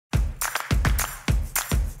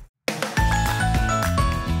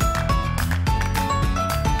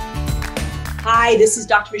Hi, this is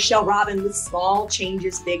Dr. Michelle Robin with Small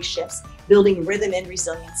Changes, Big Shifts, Building Rhythm and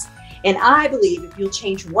Resilience. And I believe if you'll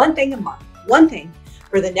change one thing a month, one thing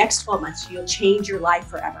for the next 12 months, you'll change your life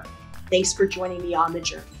forever. Thanks for joining me on the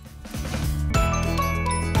journey.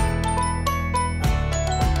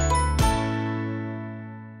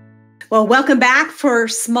 Well, welcome back for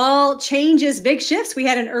Small Changes, Big Shifts. We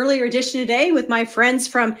had an earlier edition today with my friends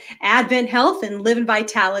from Advent Health and Live in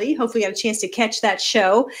Vitality. Hopefully you have a chance to catch that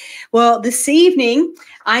show. Well, this evening,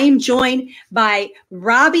 I am joined by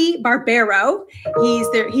Robby Barbaro.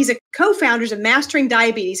 He's a co-founder of Mastering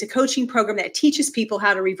Diabetes, a coaching program that teaches people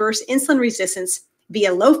how to reverse insulin resistance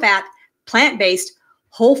via low-fat, plant-based,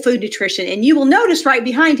 whole food nutrition. And you will notice right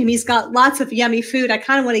behind him, he's got lots of yummy food. I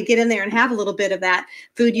kind of want to get in there and have a little bit of that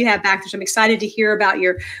food you have back there. So I'm excited to hear about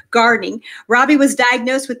your gardening. Robby was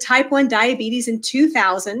diagnosed with type 1 diabetes in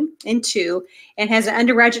 2002 and has an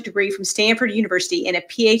undergraduate degree from Stanford University and a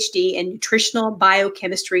PhD in nutritional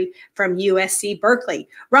biochemistry from USC Berkeley.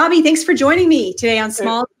 Robby, thanks for joining me today on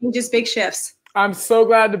Small Changes, Big Shifts. I'm so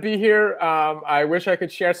glad to be here. I wish I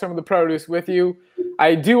could share some of the produce with you.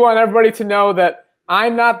 I do want everybody to know that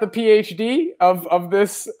I'm not the PhD of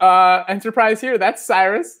this enterprise here. That's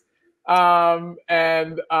Cyrus, we're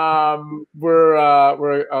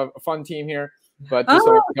a fun team here. But just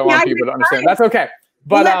so I don't want people to understand, that's okay.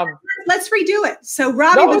 But well, let's redo it. So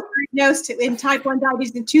Robby was diagnosed in type 1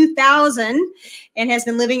 diabetes in 2000 and has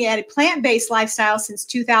been living at a plant-based lifestyle since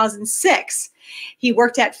 2006. He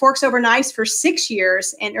worked at Forks Over Knives for 6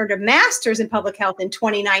 years and earned a master's in public health in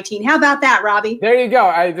 2019. How about that, Robby? There you go.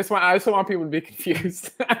 I just don't want people to be confused.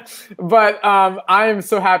 But I am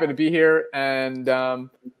so happy to be here and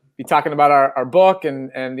be talking about our book and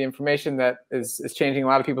the information that is changing a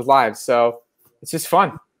lot of people's lives. So it's just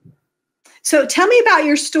fun. So tell me about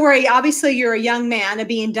your story. Obviously, you're a young man of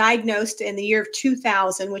being diagnosed in the year of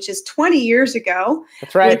 2000, which is 20 years ago.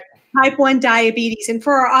 That's right. With type 1 diabetes. And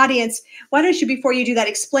for our audience, why don't you, before you do that,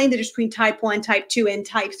 explain the difference between type 1, type 2, and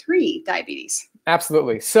type 3 diabetes?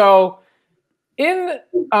 Absolutely. So in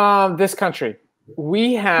this country,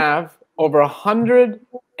 we have over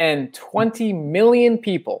 120 million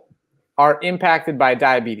people are impacted by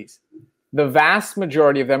diabetes. The vast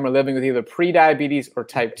majority of them are living with either pre-diabetes or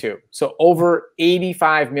type 2. So over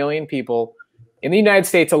 85 million people in the United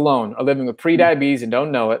States alone are living with pre-diabetes and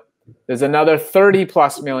don't know it. There's another 30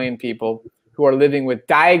 plus million people who are living with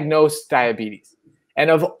diagnosed diabetes. And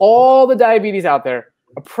of all the diabetes out there,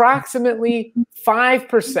 approximately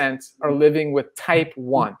 5% are living with type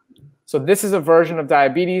 1. So this is a version of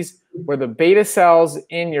diabetes where the beta cells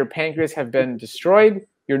in your pancreas have been destroyed.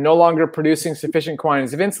 You're no longer producing sufficient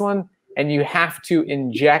quantities of insulin, and you have to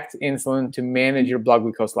inject insulin to manage your blood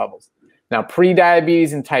glucose levels. Now,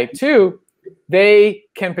 pre-diabetes and type 2, they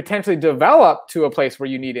can potentially develop to a place where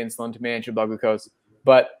you need insulin to manage your blood glucose,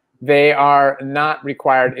 but they are not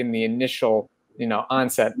required in the initial,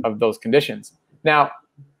 onset of those conditions. Now,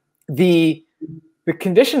 the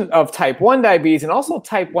condition of type 1 diabetes and also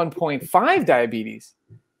type 1.5 diabetes,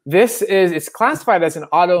 it's classified as an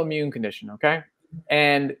autoimmune condition, okay?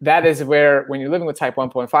 And that is where, when you're living with type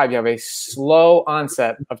 1.5, you have a slow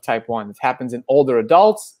onset of type 1. It happens in older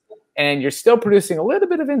adults, and you're still producing a little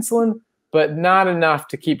bit of insulin, but not enough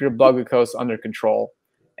to keep your blood glucose under control.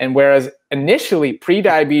 And whereas initially,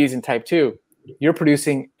 pre-diabetes and type 2, you're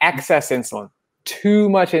producing excess insulin, too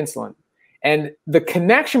much insulin. And the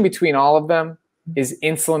connection between all of them is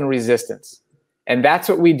insulin resistance. And that's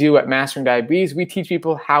what we do at Mastering Diabetes. We teach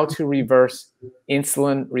people how to reverse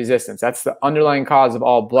insulin resistance. That's the underlying cause of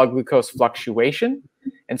all blood glucose fluctuation.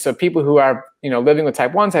 And so people who are, living with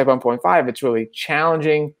type 1, type 1.5, it's really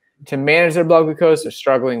challenging to manage their blood glucose. They're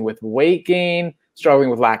struggling with weight gain, struggling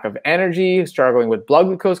with lack of energy, struggling with blood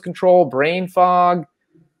glucose control, brain fog.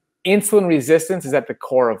 Insulin resistance is at the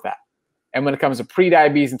core of that. And when it comes to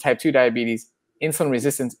pre-diabetes and type 2 diabetes, insulin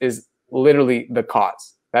resistance is literally the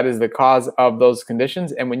cause. That is the cause of those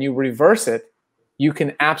conditions. And when you reverse it, you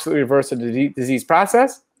can absolutely reverse the disease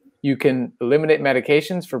process. You can eliminate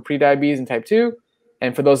medications for pre-diabetes and type 2.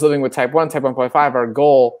 And for those living with type 1, type 1.5, our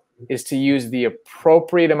goal is to use the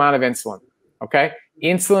appropriate amount of insulin, okay?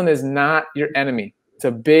 Insulin is not your enemy. It's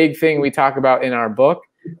a big thing we talk about in our book.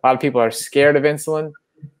 A lot of people are scared of insulin.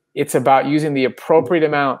 It's about using the appropriate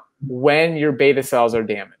amount when your beta cells are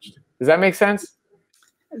damaged. Does that make sense?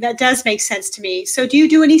 That does make sense to me. So do you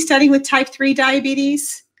do any studying with type 3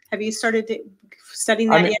 diabetes? Have you started studying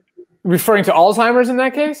that yet? Referring to Alzheimer's in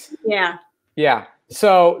that case? Yeah. Yeah.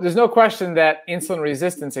 So there's no question that insulin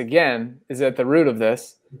resistance, again, is at the root of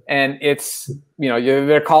this. And it's,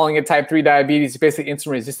 they're calling it type 3 diabetes. It's basically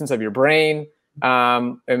insulin resistance of your brain.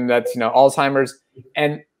 And that's, Alzheimer's.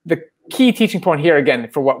 And the key teaching point here, again,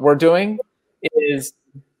 for what we're doing is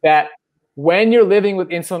that when you're living with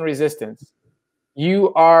insulin resistance,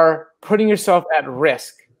 you are putting yourself at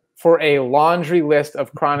risk for a laundry list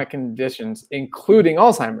of chronic conditions, including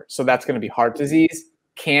Alzheimer's. So that's going to be heart disease,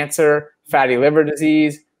 cancer, fatty liver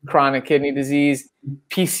disease, chronic kidney disease.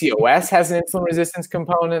 PCOS has an insulin resistance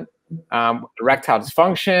component, erectile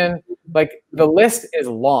dysfunction. Like, the list is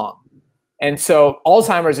long. And so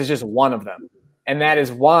Alzheimer's is just one of them. And that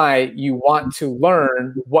is why you want to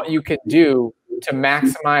learn what you can do to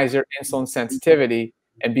maximize your insulin sensitivity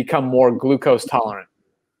and become more glucose tolerant.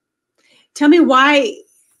 Tell me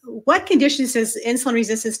what conditions does insulin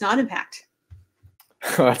resistance not impact?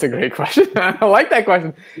 That's a great question. I like that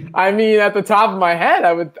question. I mean, at the top of my head,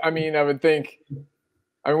 I would think,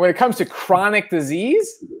 when it comes to chronic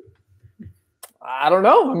disease, I don't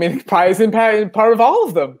know. I mean, it probably is impacting part of all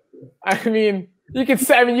of them. I mean, you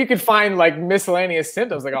could find like miscellaneous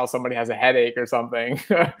symptoms, like, oh, somebody has a headache or something.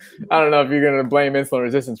 I don't know if you're going to blame insulin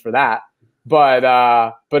resistance for that, but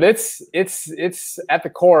it's at the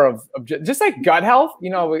core of just like gut health. You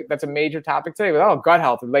know, that's a major topic today. But gut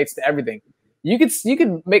health relates to everything. You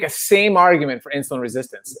could make a same argument for insulin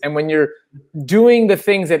resistance, and when you're doing the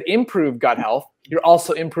things that improve gut health, you're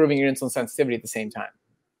also improving your insulin sensitivity at the same time.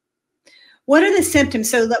 What are the symptoms?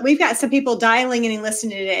 So we've got some people dialing in and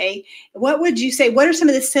listening today. What would you say? What are some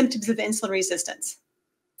of the symptoms of insulin resistance?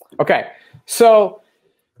 Okay. So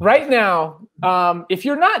right now, if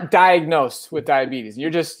you're not diagnosed with diabetes, you're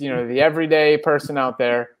just, the everyday person out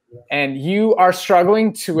there, and you are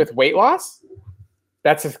struggling with weight loss,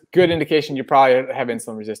 that's a good indication you probably have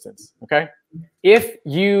insulin resistance. Okay. If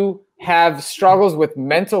you have struggles with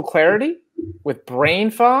mental clarity, with brain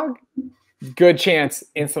fog, good chance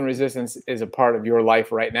insulin resistance is a part of your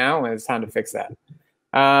life right now, and it's time to fix that.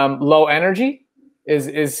 Low energy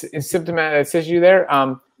is symptomatic issue there.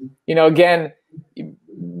 Again,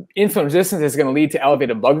 insulin resistance is going to lead to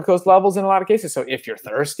elevated blood glucose levels in a lot of cases. So if you're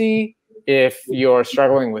thirsty, if you're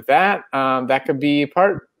struggling with that, that could be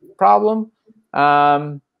a problem.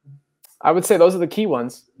 I would say those are the key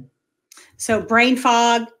ones. So brain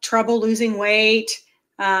fog, trouble losing weight,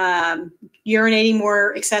 urinating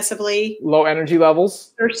more excessively, low energy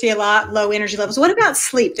levels, thirsty a lot, low energy levels. What about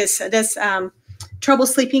sleep? Does trouble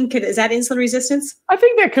sleeping, is that insulin resistance? I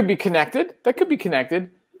think that could be connected.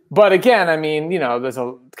 But again, I mean, there's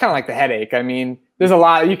kind of like the headache. I mean, there's a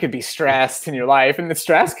lot. You could be stressed in your life, and the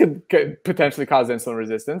stress could potentially cause insulin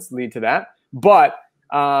resistance, lead to that. But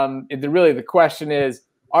the question is,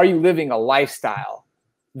 are you living a lifestyle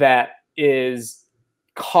that is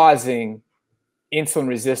causing insulin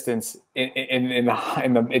resistance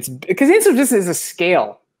it's because insulin resistance is a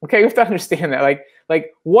scale. Okay, we have to understand that.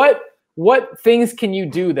 Like what things can you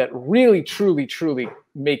do that really, truly, truly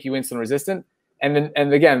make you insulin resistant? And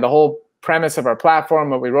again, the whole premise of our platform,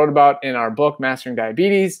 what we wrote about in our book, Mastering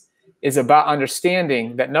Diabetes, is about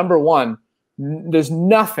understanding that, number one, there's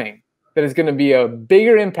nothing that is going to be have a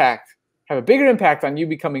bigger impact on you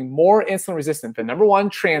becoming more insulin resistant than, number one,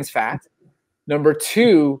 trans fat, number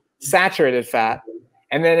two, saturated fat,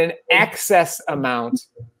 and then an excess amount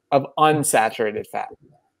of unsaturated fat.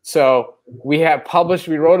 So we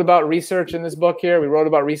wrote about research in this book here. We wrote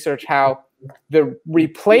about research how the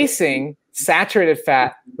replacing saturated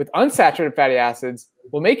fat with unsaturated fatty acids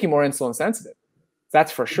will make you more insulin sensitive.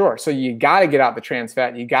 That's for sure. So you got to get out the trans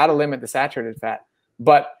fat. You got to limit the saturated fat.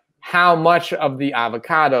 But how much of the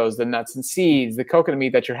avocados, the nuts and seeds, the coconut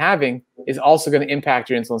meat that you're having is also going to impact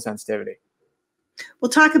your insulin sensitivity.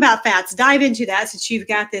 We'll talk about fats. Dive into that, since you've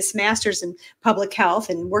got this master's in public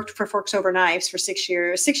health and worked for Forks Over Knives for 6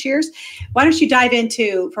 years. 6 years. Why don't you dive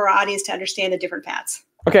into, for our audience to understand the different fats?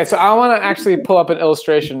 Okay, so I want to actually pull up an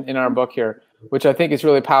illustration in our book here, which I think is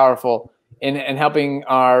really powerful in helping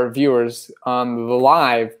our viewers on the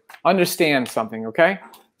live understand something. Okay,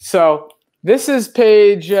 so this is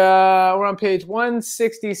we're on page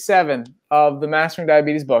 167 of the Mastering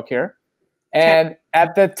Diabetes book here, and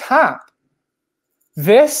at the top,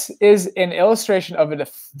 this is an illustration of a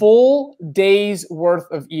full day's worth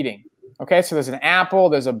of eating. Okay, so there's an apple,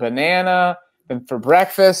 there's a banana, then for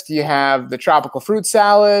breakfast you have the tropical fruit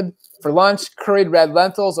salad, for lunch curried red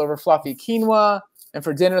lentils over fluffy quinoa, and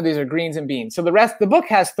for dinner these are greens and beans. So the book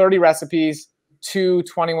has 30 recipes, 2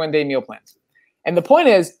 21-day meal plans. And the point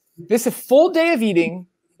is, this a full day of eating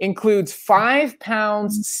includes 5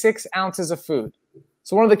 pounds, 6 ounces of food.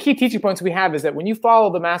 So one of the key teaching points we have is that when you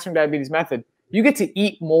follow the Mastering Diabetes method, you get to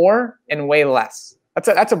eat more and way less.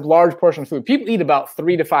 That's a large portion of food. People eat about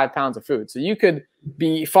 3 to 5 pounds of food. So you could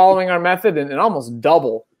be following our method and almost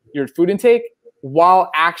double your food intake while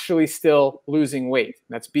actually still losing weight.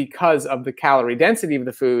 That's because of the calorie density of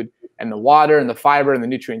the food and the water and the fiber and the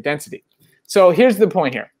nutrient density. So here's the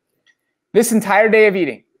point here. This entire day of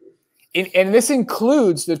eating, and this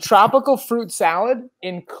includes the tropical fruit salad,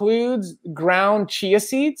 includes ground chia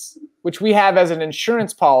seeds, which we have as an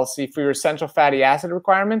insurance policy for your essential fatty acid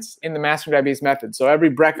requirements in the Mastering Diabetes method. So every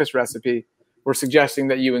breakfast recipe, we're suggesting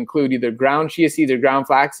that you include either ground chia seeds or ground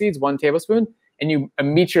flax seeds, 1 tablespoon, and you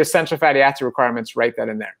meet your essential fatty acid requirements, write that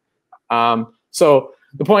in there. So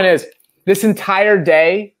the point is, this entire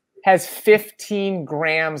day has 15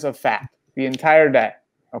 grams of fat, the entire day,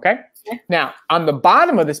 okay? Now, on the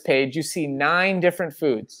bottom of this page, you see 9 different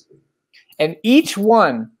foods, and each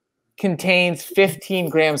one contains 15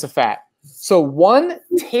 grams of fat. So 1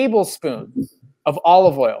 tablespoon of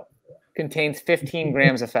olive oil contains 15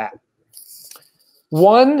 grams of fat.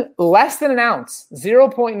 Less than an ounce,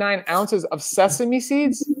 0.9 ounces of sesame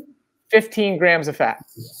seeds, 15 grams of fat.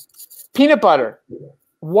 Peanut butter,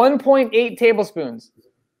 1.8 tablespoons,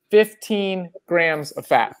 15 grams of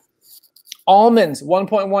fat. Almonds,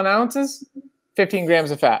 1.1 ounces, 15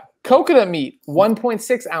 grams of fat. Coconut meat,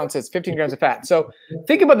 1.6 ounces, 15 grams of fat. So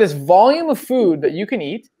think about this volume of food that you can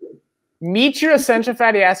eat, meet your essential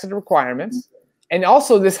fatty acid requirements, and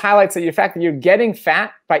also this highlights the fact that you're getting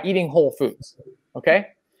fat by eating whole foods, okay?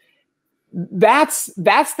 That's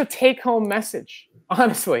the take-home message,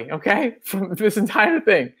 honestly, okay, from this entire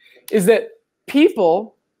thing, is that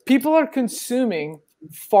people are consuming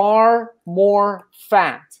far more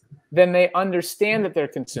fat than they understand that they're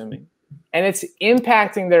consuming. And it's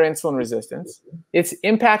impacting their insulin resistance. It's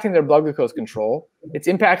impacting their blood glucose control. It's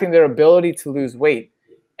impacting their ability to lose weight.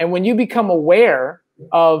 And when you become aware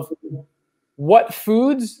of what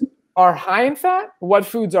foods are high in fat, what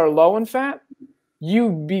foods are low in fat, you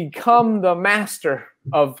become the master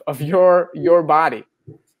of your body.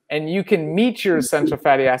 And you can meet your essential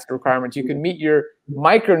fatty acid requirements. You can meet your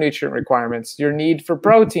micronutrient requirements, your need for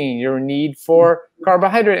protein, your need for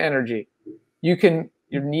carbohydrate energy. Your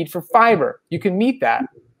need for fiber. You can meet that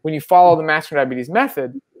when you follow the Mastering Diabetes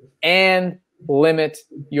method and limit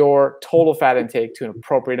your total fat intake to an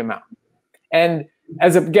appropriate amount. And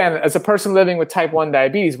as a person living with type 1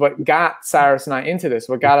 diabetes, what got Cyrus and I into this,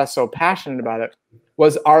 what got us so passionate about it,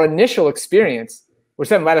 was our initial experience, which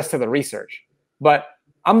then led us to the research. But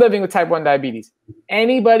I'm living with type 1 diabetes.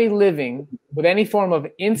 Anybody living with any form of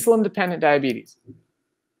insulin-dependent diabetes,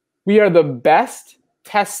 we are the best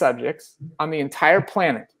test subjects on the entire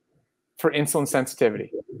planet for insulin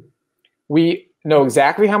sensitivity. We know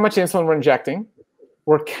exactly how much insulin we're injecting.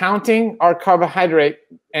 We're counting our carbohydrate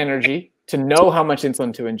energy to know how much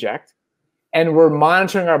insulin to inject. And we're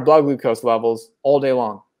monitoring our blood glucose levels all day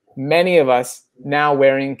long. Many of us now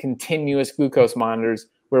wearing continuous glucose monitors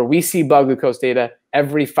where we see blood glucose data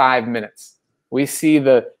every 5 minutes. We see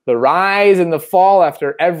the rise and the fall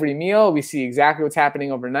after every meal. We see exactly what's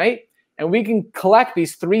happening overnight. And we can collect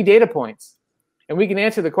these 3 data points. And we can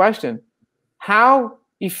answer the question, how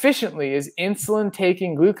efficiently is insulin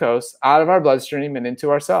taking glucose out of our bloodstream and into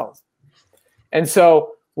our cells? And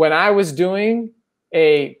so when I was doing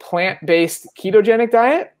a plant-based ketogenic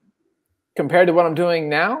diet compared to what I'm doing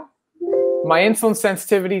now, my insulin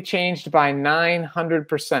sensitivity changed by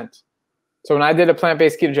 900%. So when I did a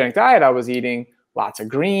plant-based ketogenic diet, I was eating lots of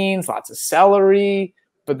greens, lots of celery,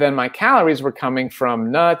 but then my calories were coming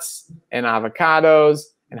from nuts and avocados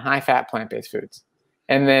and high-fat plant-based foods.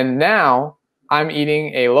 And then now I'm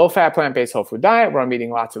eating a low-fat plant-based whole food diet where I'm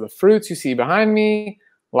eating lots of the fruits you see behind me,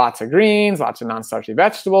 lots of greens, lots of non-starchy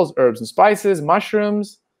vegetables, herbs and spices,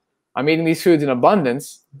 mushrooms. I'm eating these foods in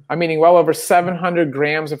abundance. I'm eating well over 700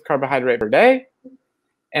 grams of carbohydrate per day,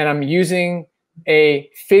 and I'm using a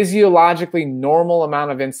physiologically normal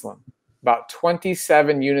amount of insulin, about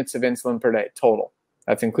 27 units of insulin per day total.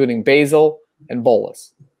 That's including basal and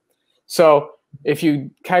bolus. So if you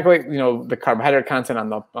calculate, the carbohydrate content on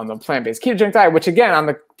the plant-based ketogenic diet, which again, on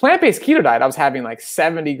the plant-based keto diet, I was having like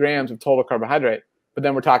 70 grams of total carbohydrate, but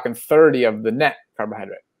then we're talking 30 of the net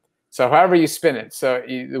carbohydrate. So however you spin it,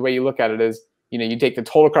 the way you look at it is, you take the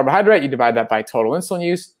total carbohydrate, you divide that by total insulin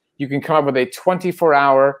use, you can come up with a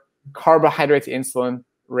 24-hour carbohydrate to insulin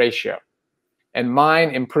ratio. And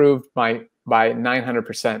mine improved by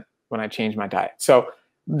 900% when I changed my diet. So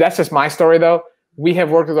that's just my story though. We have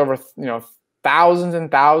worked with over, thousands and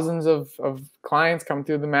thousands of clients come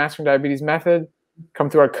through the Mastering Diabetes method, come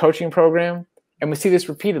through our coaching program, and we see this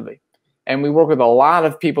repeatedly. And we work with a lot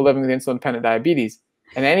of people living with insulin-dependent diabetes.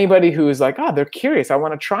 And anybody who is like, oh, they're curious, I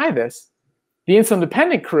want to try this, the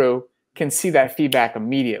insulin-dependent crew can see that feedback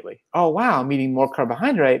immediately. Oh, wow, I'm eating more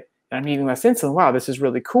carbohydrate and I'm eating less insulin. Wow, this is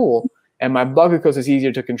really cool. And my blood glucose is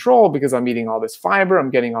easier to control because I'm eating all this fiber,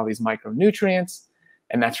 I'm getting all these micronutrients,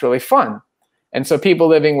 and that's really fun. And so people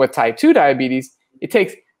living with type 2 diabetes,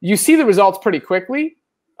 you see the results pretty quickly.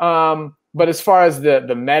 But as far as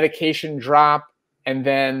the medication drop and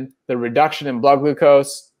then the reduction in blood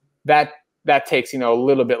glucose, that takes, a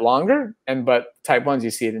little bit longer. But type 1s,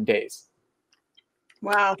 you see it in days.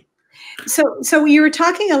 Wow. So you were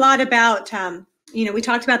talking a lot about, we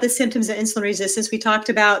talked about the symptoms of insulin resistance. We talked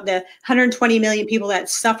about the 120 million people that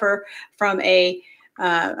suffer from a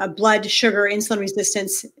blood sugar insulin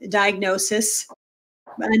resistance diagnosis,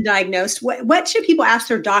 undiagnosed. What should people ask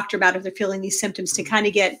their doctor about if they're feeling these symptoms to kind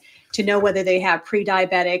of get to know whether they have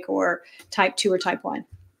pre-diabetic or type 2 or type 1?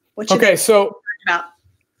 What should they talk about?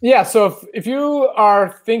 Yeah, so if you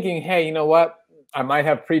are thinking, hey, you know what, I might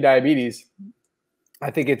have pre-diabetes, I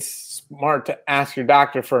think it's smart to ask your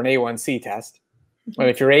doctor for an A1C test. And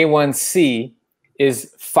if your A1C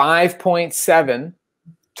is 5.7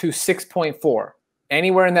 to 6.4,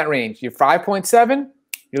 anywhere in that range, you're 5.7,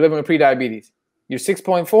 you're living with pre-diabetes. You're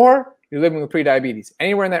 6.4, you're living with pre-diabetes.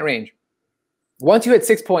 Anywhere in that range. Once you hit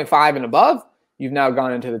 6.5 and above, you've now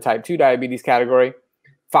gone into the type 2 diabetes category.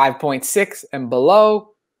 5.6 and below,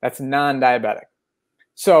 that's non-diabetic.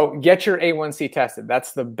 So get your A1C tested.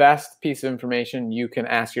 That's the best piece of information you can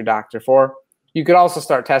ask your doctor for. You could also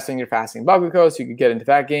start testing your fasting blood glucose. You could get into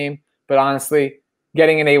that game. But honestly,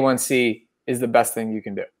 getting an A1C is the best thing you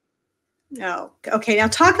can do. Oh, okay. Now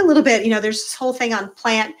talk a little bit, there's this whole thing on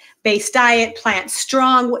plant-based diet, plant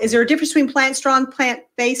strong. Is there a difference between plant strong,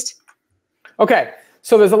 plant-based? Okay.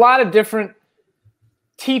 So there's a lot of different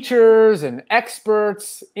teachers and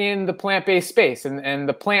experts in the plant-based space. And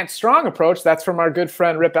the plant strong approach, that's from our good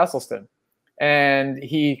friend, Rip Esselstyn. And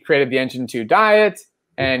he created the Engine 2 diet,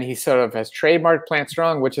 and he sort of has trademarked plant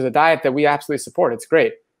strong, which is a diet that we absolutely support. It's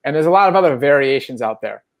great. And there's a lot of other variations out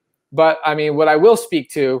there. But I mean, what I will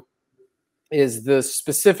speak to is the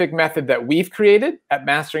specific method that we've created at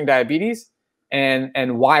Mastering Diabetes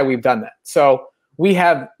and why we've done that. So we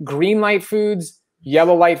have green light foods,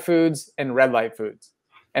 yellow light foods, and red light foods.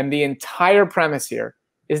 And the entire premise here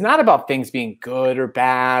is not about things being good or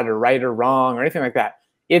bad or right or wrong or anything like that.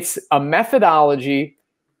 It's a methodology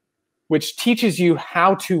which teaches you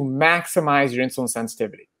how to maximize your insulin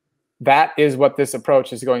sensitivity. That is what this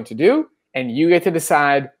approach is going to do. And you get to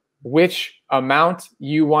decide which amount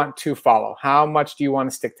you want to follow. How much do you want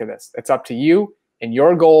to stick to this? It's up to you and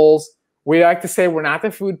your goals. We like to say we're not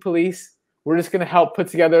the food police. We're just going to help put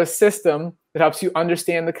together a system that helps you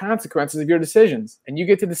understand the consequences of your decisions. And you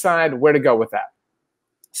get to decide where to go with that.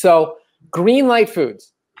 So green light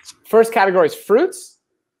foods. First category is fruits.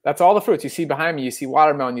 That's all the fruits. You see behind me, you see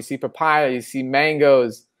watermelon, you see papaya, you see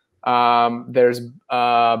mangoes. There's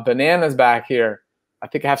bananas back here. I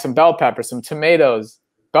think I have some bell peppers, some tomatoes.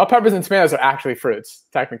 Bell peppers and tomatoes are actually fruits,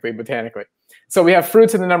 technically, botanically. So we have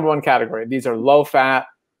fruits in the number one category. These are low fat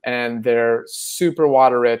and they're super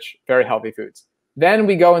water rich, very healthy foods. Then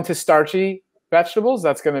we go into starchy vegetables.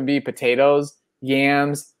 That's going to be potatoes,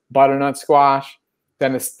 yams, butternut squash.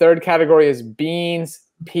 Then this third category is beans,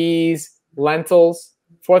 peas, lentils.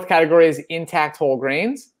 Fourth category is intact whole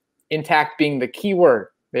grains. Intact being the key word.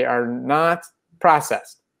 They are not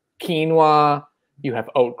processed. Quinoa, you have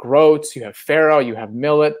oat groats, you have farro, you have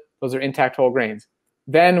millet. Those are intact whole grains.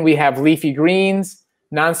 Then we have leafy greens,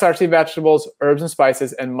 non-starchy vegetables, herbs and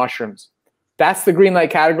spices, and mushrooms. That's the green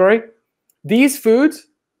light category. These foods,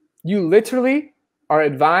 you literally are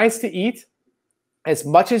advised to eat as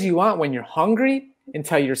much as you want when you're hungry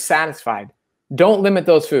until you're satisfied. Don't limit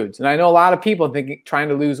those foods. And I know a lot of people think trying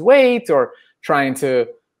to lose weight or trying to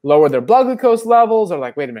lower their blood glucose levels are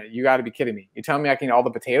like, wait a minute, you got to be kidding me. You're telling me I can eat all the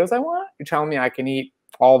potatoes I want? You're telling me I can eat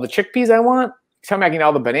all the chickpeas I want? You're telling me I can eat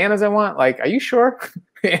all the bananas I want? Like, are you sure?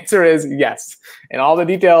 The answer is yes. And all the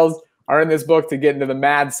details are in this book to get into the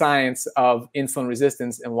mad science of insulin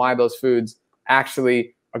resistance and why those foods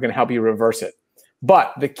actually are going to help you reverse it.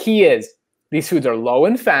 But the key is these foods are low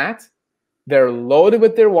in fat, they're loaded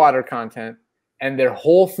with their water content, and they're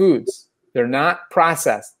whole foods. They're not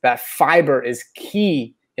processed. That fiber is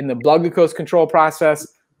key in the blood glucose control process,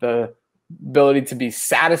 the ability to be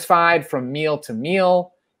satisfied from meal to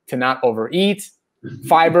meal, to not overeat.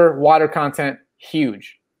 Fiber, water content,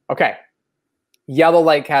 huge. Okay, yellow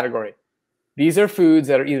light category. These are foods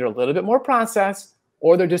that are either a little bit more processed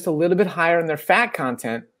or they're just a little bit higher in their fat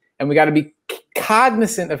content, and we got to be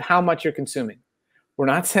cognizant of how much you're consuming. We're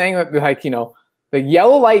not saying that, like, the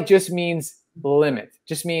yellow light just means limit,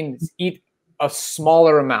 just means eat a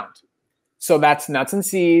smaller amount. So that's nuts and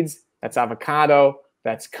seeds, that's avocado,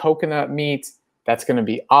 that's coconut meat, that's going to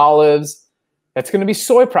be olives, that's going to be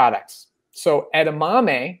soy products. So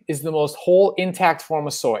edamame is the most whole intact form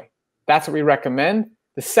of soy. That's what we recommend.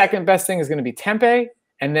 The second best thing is going to be tempeh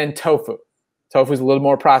and then tofu. Tofu is a little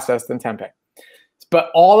more processed than tempeh. But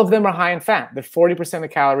all of them are high in fat. They're 40% of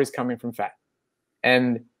calories coming from fat.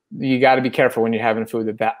 And you got to be careful when you're having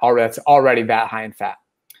food that's already that high in fat.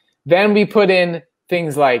 Then we put in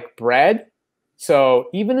things like bread. So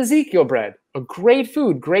even Ezekiel bread, a great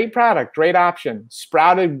food, great product, great option.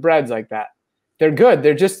 Sprouted breads like that. They're good.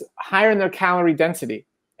 They're just higher in their calorie density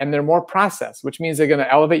and they're more processed, which means they're going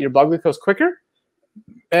to elevate your blood glucose quicker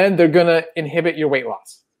and they're going to inhibit your weight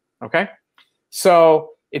loss. Okay?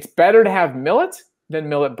 So it's better to have millet than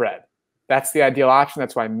millet bread. That's the ideal option.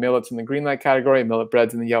 That's why millet's in the green light category, millet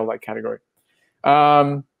bread's in the yellow light category.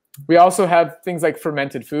 We also have things like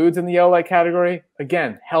fermented foods in the yellow light category.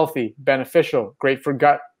 Again, healthy, beneficial, great for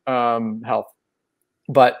gut health.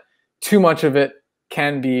 But too much of it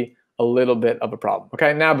can be a little bit of a problem.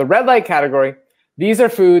 Okay, now the red light category, these are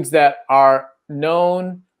foods that are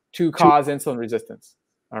known to cause insulin resistance.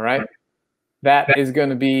 All right, that is going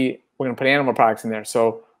to be, we're going to put animal products in there.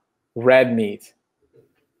 So red meat,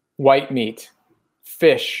 white meat,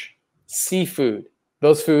 fish, seafood,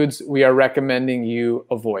 those foods we are recommending you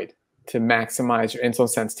avoid to maximize your insulin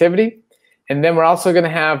sensitivity. And then we're also going to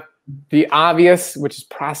have the obvious, which is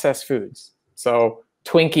processed foods. So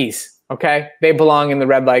Twinkies, okay? They belong in the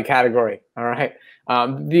red light category, all right?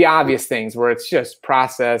 The obvious things where it's just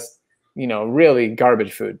processed, really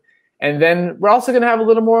garbage food. And then we're also going to have a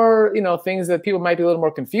little more, things that people might be a little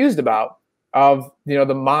more confused about of,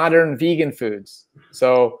 the modern vegan foods.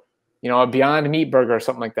 So, a Beyond Meat burger or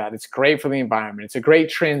something like that. It's great for the environment. It's a great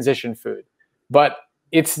transition food, but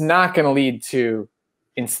it's not going to lead to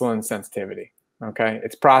insulin sensitivity, okay?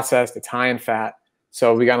 It's processed, it's high in fat,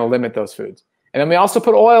 so we got to limit those foods. And then we also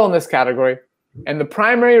put oil in this category, and the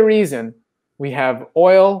primary reason we have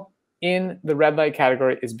oil in the red light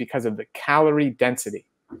category is because of the calorie density.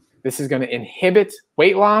 This is going to inhibit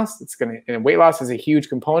weight loss. And weight loss is a huge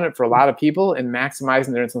component for a lot of people in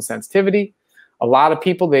maximizing their insulin sensitivity. A lot of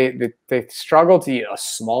people, they struggle to eat a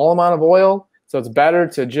small amount of oil, so it's better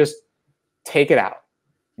to just take it out.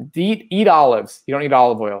 Eat olives. You don't need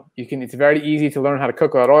olive oil. It's very easy to learn how to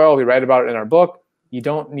cook without oil. We write about it in our book. You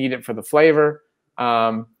don't need it for the flavor.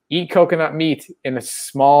 Eat coconut meat in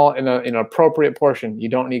an appropriate portion. You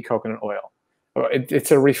don't need coconut oil. It's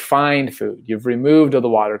a refined food. You've removed all the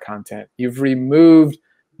water content. You've removed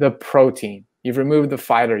the protein. You've removed the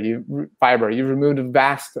fiber. You've removed a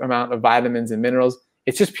vast amount of vitamins and minerals.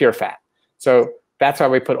 It's just pure fat. So that's why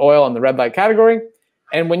we put oil in the red light category.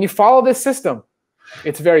 And when you follow this system,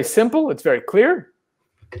 it's very simple. It's very clear.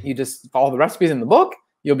 You just follow the recipes in the book.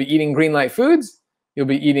 You'll be eating green light foods. You'll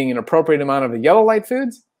be eating an appropriate amount of the yellow light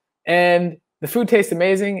foods. And the food tastes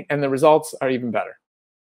amazing and the results are even better.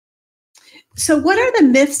 So what are the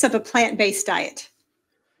myths of a plant-based diet?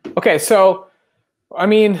 Okay, so,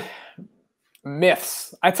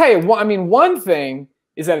 myths. I tell you, one thing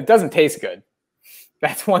is that it doesn't taste good.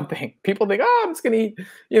 That's one thing. People think, I'm just going to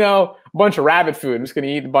eat, a bunch of rabbit food. I'm just going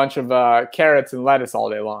to eat a bunch of carrots and lettuce all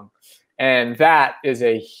day long. And that is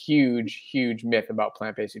a huge, huge myth about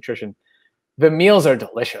plant-based nutrition. The meals are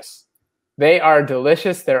delicious. They are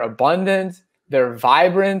delicious. They're abundant. They're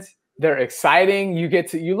vibrant. They're exciting.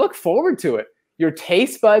 You look forward to it. Your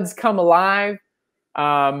taste buds come alive.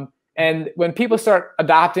 And when people start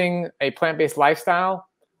adopting a plant-based lifestyle,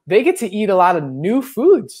 they get to eat a lot of new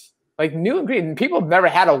foods, like new ingredients. People have never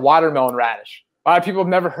had a watermelon radish. A lot of people have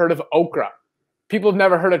never heard of okra. People have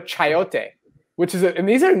never heard of chayote, and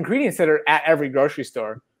these are ingredients that are at every grocery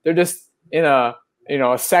store. They're just in a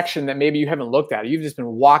section that maybe you haven't looked at. You've just been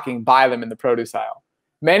walking by them in the produce aisle.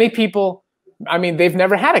 Many people, they've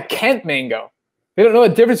never had a Kent mango. They don't know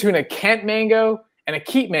the difference between a Kent mango and a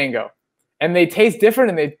Keat mango. And they taste different,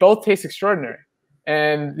 and they both taste extraordinary.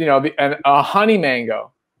 And a honey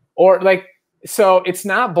mango, so it's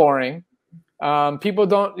not boring. People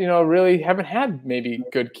don't, really haven't had maybe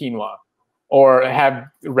good quinoa, or have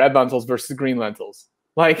red lentils versus green lentils.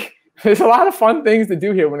 There's a lot of fun things to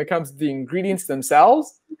do here when it comes to the ingredients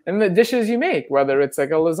themselves and the dishes you make, whether it's like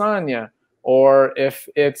a lasagna or if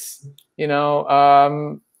it's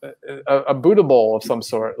a Buddha bowl of some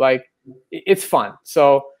sort. It's fun.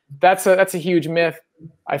 So that's a huge myth.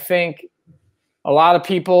 I think a lot of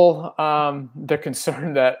people, they're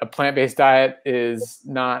concerned that a plant-based diet is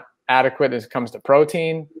not adequate as it comes to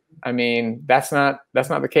protein. That's not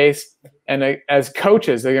the case. And as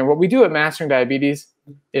coaches, again, what we do at Mastering Diabetes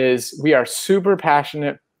is we are super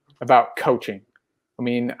passionate about coaching.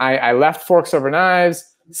 I left Forks Over Knives.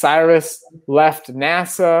 Cyrus left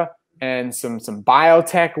NASA and some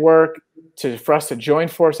biotech work for us to join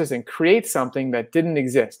forces and create something that didn't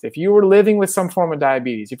exist. If you were living with some form of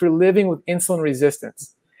diabetes, if you're living with insulin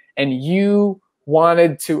resistance, and you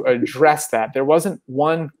wanted to address that. There wasn't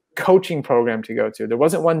one coaching program to go to. There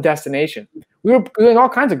wasn't one destination. We were doing all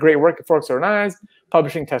kinds of great work at Forks Over Knives,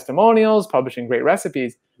 publishing testimonials, publishing great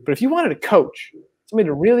recipes. But if you wanted a coach, somebody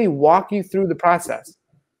to really walk you through the process,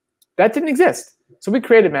 that didn't exist. So we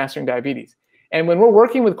created Mastering Diabetes. And when we're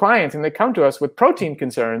working with clients and they come to us with protein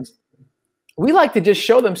concerns, we like to just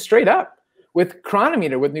show them straight up with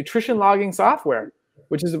Chronometer, with nutrition logging software,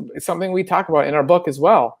 which is something we talk about in our book as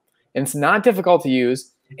well. And it's not difficult to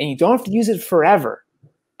use, and you don't have to use it forever.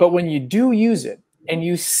 But when you do use it and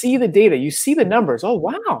you see the data, you see the numbers, oh,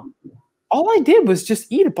 wow. All I did was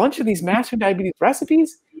just eat a bunch of these Mastering Diabetes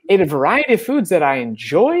recipes, ate a variety of foods that I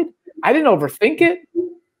enjoyed. I didn't overthink it.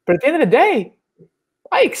 But at the end of the day,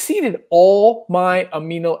 I exceeded all my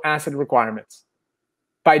amino acid requirements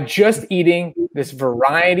by just eating this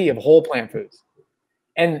variety of whole plant foods.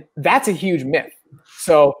 And that's a huge myth.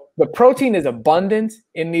 So the protein is abundant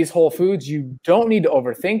in these whole foods. You don't need to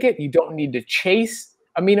overthink it. You don't need to chase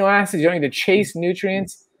amino acids. You don't need to chase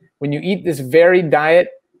nutrients. When you eat this varied diet,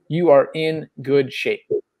 you are in good shape.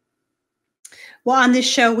 Well, on this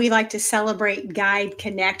show, we like to celebrate, guide,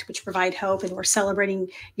 connect, which provide hope. And we're celebrating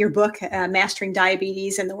your book, Mastering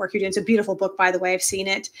Diabetes, and the work you're doing. It's a beautiful book, by the way. I've seen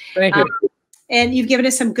it. Thank you. And you've given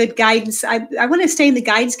us some good guidance. I want to stay in the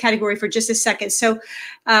guidance category for just a second. So,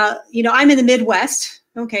 I'm in the Midwest.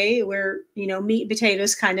 Okay, we're, meat and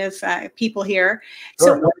potatoes kind of people here.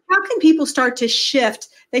 So how can people start to shift?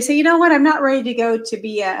 They say, you know what, I'm not ready to go to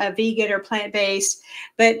be a vegan or plant-based,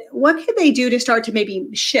 but what could they do to start to maybe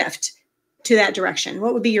shift to that direction?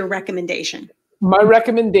 What would be your recommendation? My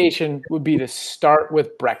recommendation would be to start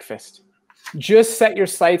with breakfast. Just set your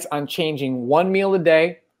sights on changing one meal a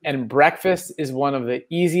day, and breakfast is one of the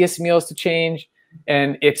easiest meals to change,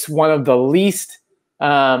 and it's one of the least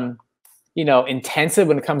intensive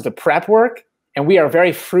when it comes to prep work. And we are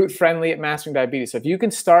very fruit friendly at Mastering Diabetes. So if you can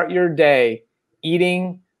start your day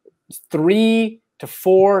eating 3 to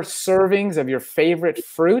 4 servings of your favorite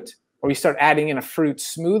fruit, or you start adding in a fruit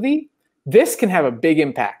smoothie, this can have a big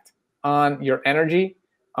impact on your energy,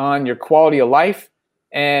 on your quality of life.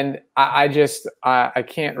 And I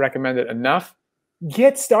can't recommend it enough.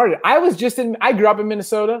 Get started. I grew up in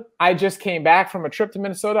Minnesota. I just came back from a trip to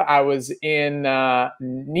Minnesota. I was in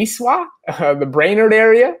Nisswa, the Brainerd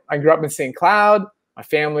area. I grew up in St. Cloud. My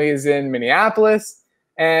family is in Minneapolis.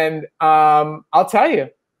 And I'll tell you,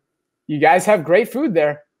 you guys have great food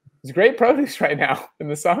there. There's great produce right now in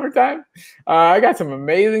the summertime. I got some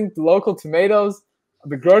amazing local tomatoes.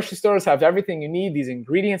 The grocery stores have everything you need. These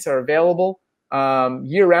ingredients are available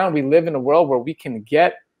year-round. We live in a world where we can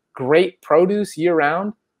get great produce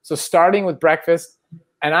year-round. So starting with breakfast.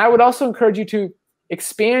 And I would also encourage you to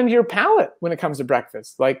expand your palate when it comes to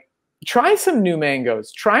breakfast. Like, try some new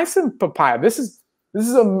mangoes. Try some papaya. I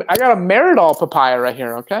got a Meridol papaya right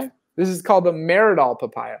here, okay? This is called the Meridol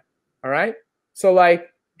papaya, all right? So,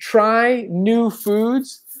 try new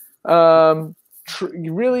foods.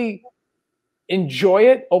 Really enjoy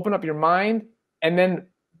it. Open up your mind. And then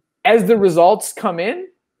as the results come in,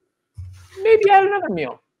 maybe add another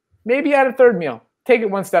meal. Maybe add a third meal. Take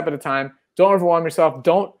it one step at a time. Don't overwhelm yourself.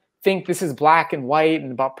 Don't think this is black and white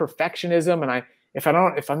and about perfectionism. And if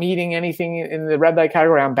I'm eating anything in the red light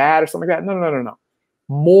category, I'm bad or something like that. No.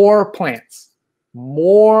 More plants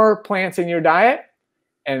in your diet.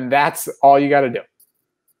 And that's all you got to do.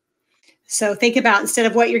 So think about, instead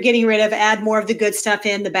of what you're getting rid of, add more of the good stuff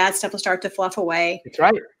in. The bad stuff will start to fluff away. That's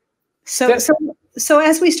right. So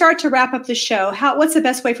as we start to wrap up the show, what's the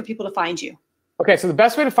best way for people to find you? Okay, so the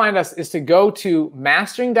best way to find us is to go to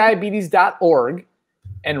masteringdiabetes.org,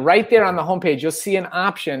 and right there on the homepage, you'll see an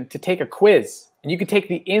option to take a quiz. And you can take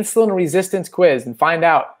the insulin resistance quiz and find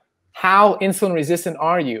out how insulin resistant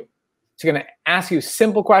are you. It's going to ask you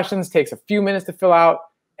simple questions, takes a few minutes to fill out,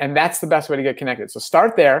 and that's the best way to get connected. So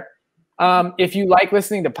start there. If you like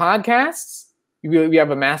listening to podcasts, we have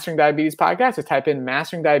a Mastering Diabetes podcast. So type in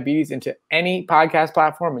Mastering Diabetes into any podcast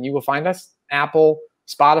platform, and you will find us. Apple,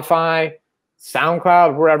 Spotify,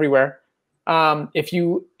 SoundCloud, we're everywhere. If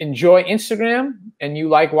you enjoy Instagram and you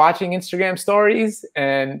like watching Instagram stories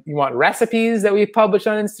and you want recipes that we publish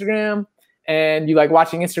on Instagram and you like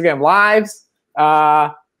watching Instagram lives,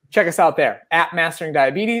 check us out there at Mastering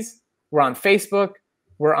Diabetes. We're on Facebook.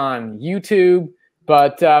 We're on YouTube.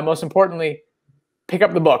 But most importantly, pick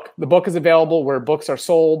up the book. The book is available where books are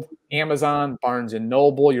sold: Amazon, Barnes &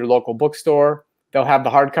 Noble, your local bookstore. They'll have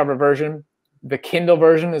the hardcover version. The Kindle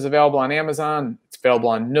version is available on Amazon. It's available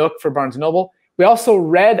on Nook for Barnes & Noble. We also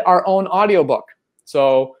read our own audiobook.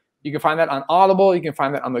 So you can find that on Audible. You can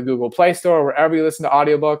find that on the Google Play Store, wherever you listen to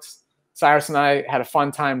audiobooks. Cyrus and I had a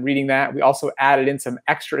fun time reading that. We also added in some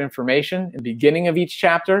extra information in the beginning of each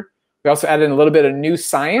chapter. We also added in a little bit of new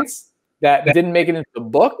science that didn't make it into the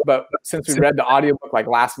book, but since we read the audiobook like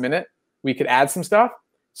last minute, we could add some stuff.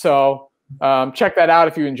 So check that out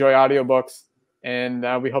if you enjoy audiobooks, and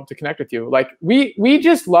we hope to connect with you. Like we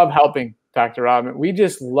just love helping, Dr. Robin. We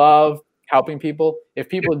just love helping people. If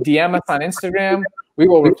people DM us on Instagram, we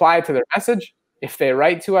will reply to their message. If they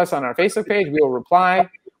write to us on our Facebook page, we will reply.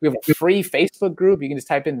 We have a free Facebook group. You can just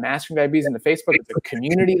type in Mastering Diabetes into Facebook. It's a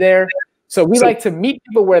community there. So we like to meet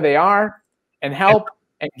people where they are and help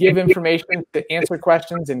and give information to answer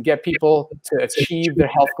questions and get people to achieve their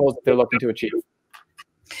health goals that they're looking to achieve.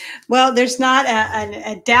 Well, there's not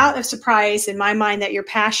a doubt of surprise in my mind that you're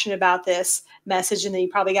passionate about this message, and then you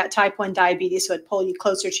probably got type 1 diabetes, so it pulled you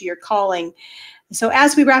closer to your calling. So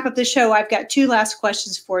as we wrap up the show, I've got 2 last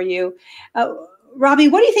questions for you. Robby,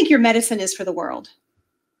 what do you think your medicine is for the world?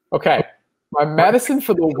 Okay. My medicine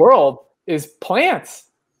for the world is plants.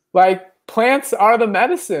 Like, plants are the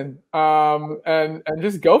medicine. And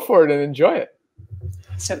just go for it and enjoy it.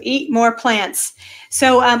 So eat more plants.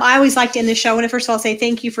 So I always like to end the show. And first of all, say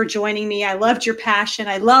thank you for joining me. I loved your passion.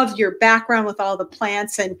 I loved your background with all the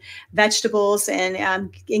plants and vegetables,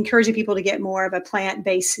 and encouraging people to get more of a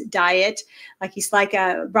plant-based diet. Like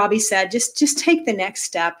Robby said, just take the next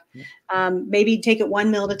step. Maybe take it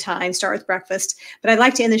 1 meal at a time. Start with breakfast. But I'd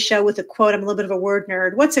like to end the show with a quote. I'm a little bit of a word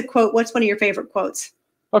nerd. What's a quote? What's one of your favorite quotes?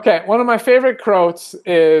 Okay, one of my favorite quotes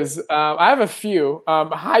is, I have a few.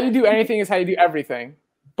 How you do anything is how you do everything.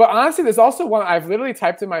 But honestly, there's also one I've literally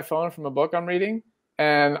typed in my phone from a book I'm reading,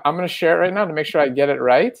 and I'm going to share it right now to make sure I get it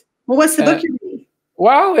right. Well, what's the book you're reading?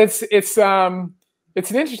 Well, it's an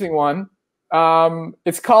interesting one.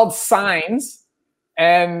 It's called Signs,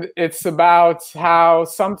 and it's about how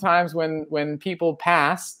sometimes when people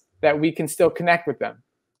pass, that we can still connect with them.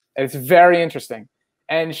 And it's very interesting.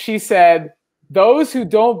 And she said, those who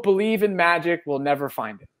don't believe in magic will never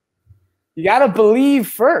find it. You got to believe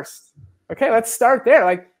first. Okay, let's start there.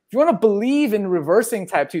 Like, if you want to believe in reversing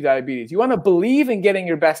type 2 diabetes, you want to believe in getting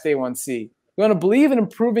your best A1C, you want to believe in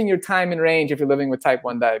improving your time in range if you're living with type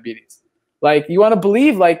 1 diabetes. Like, you want to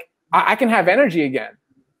believe, like, I can have energy again.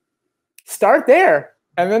 Start there,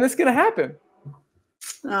 and then it's going to happen.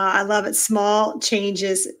 I love it. Small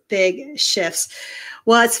changes, big shifts.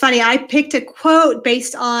 Well, it's funny. I picked a quote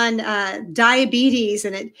based on diabetes,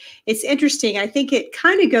 and it's interesting. I think it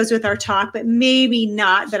kind of goes with our talk, but maybe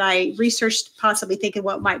not. But I researched possibly thinking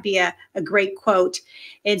what might be a great quote.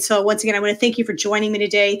 And so once again, I want to thank you for joining me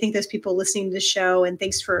today. Thank those people listening to the show. And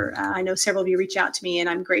thanks for, I know several of you reach out to me, and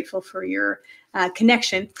I'm grateful for your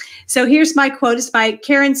connection. So here's my quote. It's by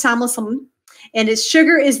Salmansohn. And it's,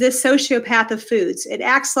 sugar is the sociopath of foods. It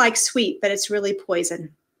acts like sweet, but it's really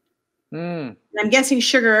poison. I'm guessing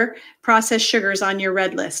sugar, processed sugar, is on your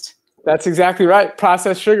red list. That's exactly right.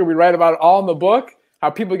 Processed sugar. We write about it all in the book, how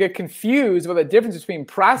people get confused about the difference between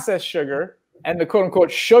processed sugar and the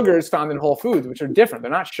quote-unquote sugars found in whole foods, which are different.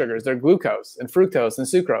 They're not sugars. They're glucose and fructose and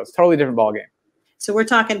sucrose. Totally different ballgame. So we're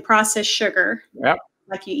talking processed sugar. Yep.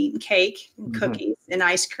 Like you eat cake and cookies and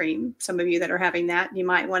ice cream. Some of you that are having that, you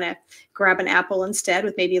might want to grab an apple instead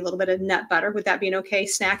with maybe a little bit of nut butter. Would that be an okay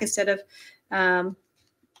snack instead of...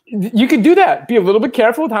 You could do that. Be a little bit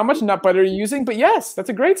careful with how much nut butter you're using, but yes, that's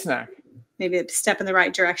a great snack. Maybe a step in the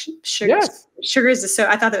right direction. Sugar, yes. Sugar is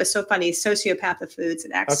I thought that was so funny. Sociopath of foods.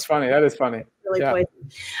 It acts. That's funny. That is funny. Really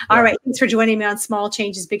poison. All right. Thanks for joining me on Small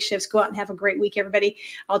Changes, Big Shifts. Go out and have a great week, everybody.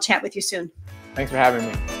 I'll chat with you soon. Thanks for having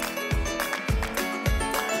me.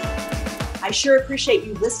 I sure appreciate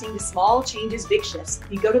you listening to Small Changes, Big Shifts.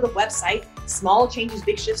 If you go to the website,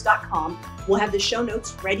 smallchangesbigshifts.com, we'll have the show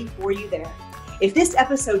notes ready for you there. If this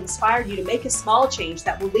episode inspired you to make a small change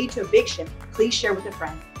that will lead to a big shift, please share with a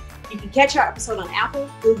friend. You can catch our episode on Apple,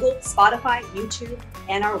 Google, Spotify, YouTube,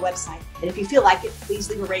 and our website. And if you feel like it, please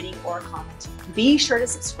leave a rating or a comment. Be sure to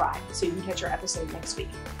subscribe so you can catch our episode next week.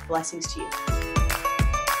 Blessings to you.